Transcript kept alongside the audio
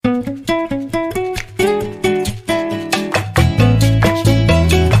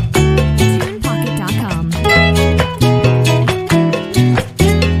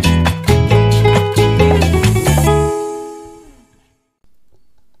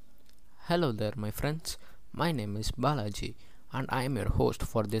Hello there, my friends. My name is Balaji, and I am your host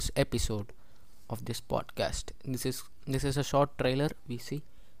for this episode of this podcast. This is a short trailer. We see.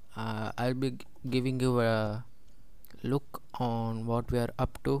 I'll be giving you a look on what we are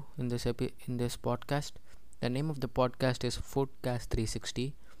up to in in this podcast. The name of the podcast is Footcast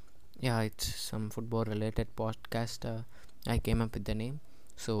 360. Yeah, it's some football related podcast. I came up with the name.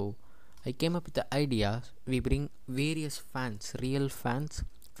 So I came up with the idea. We bring various fans, real fans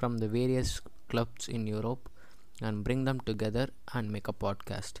from the various clubs in Europe, and bring them together and make a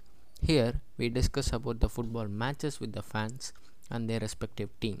podcast. Here we discuss about the football matches with the fans and their respective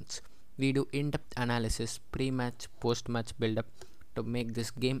teams. We do in-depth analysis, pre-match, post-match build-up to make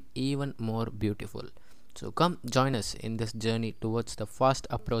this game even more beautiful. So come join us in this journey towards the fast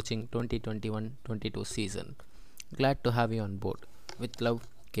approaching 2021-22 season. Glad to have you on board. With love,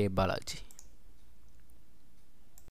 K. Balaji.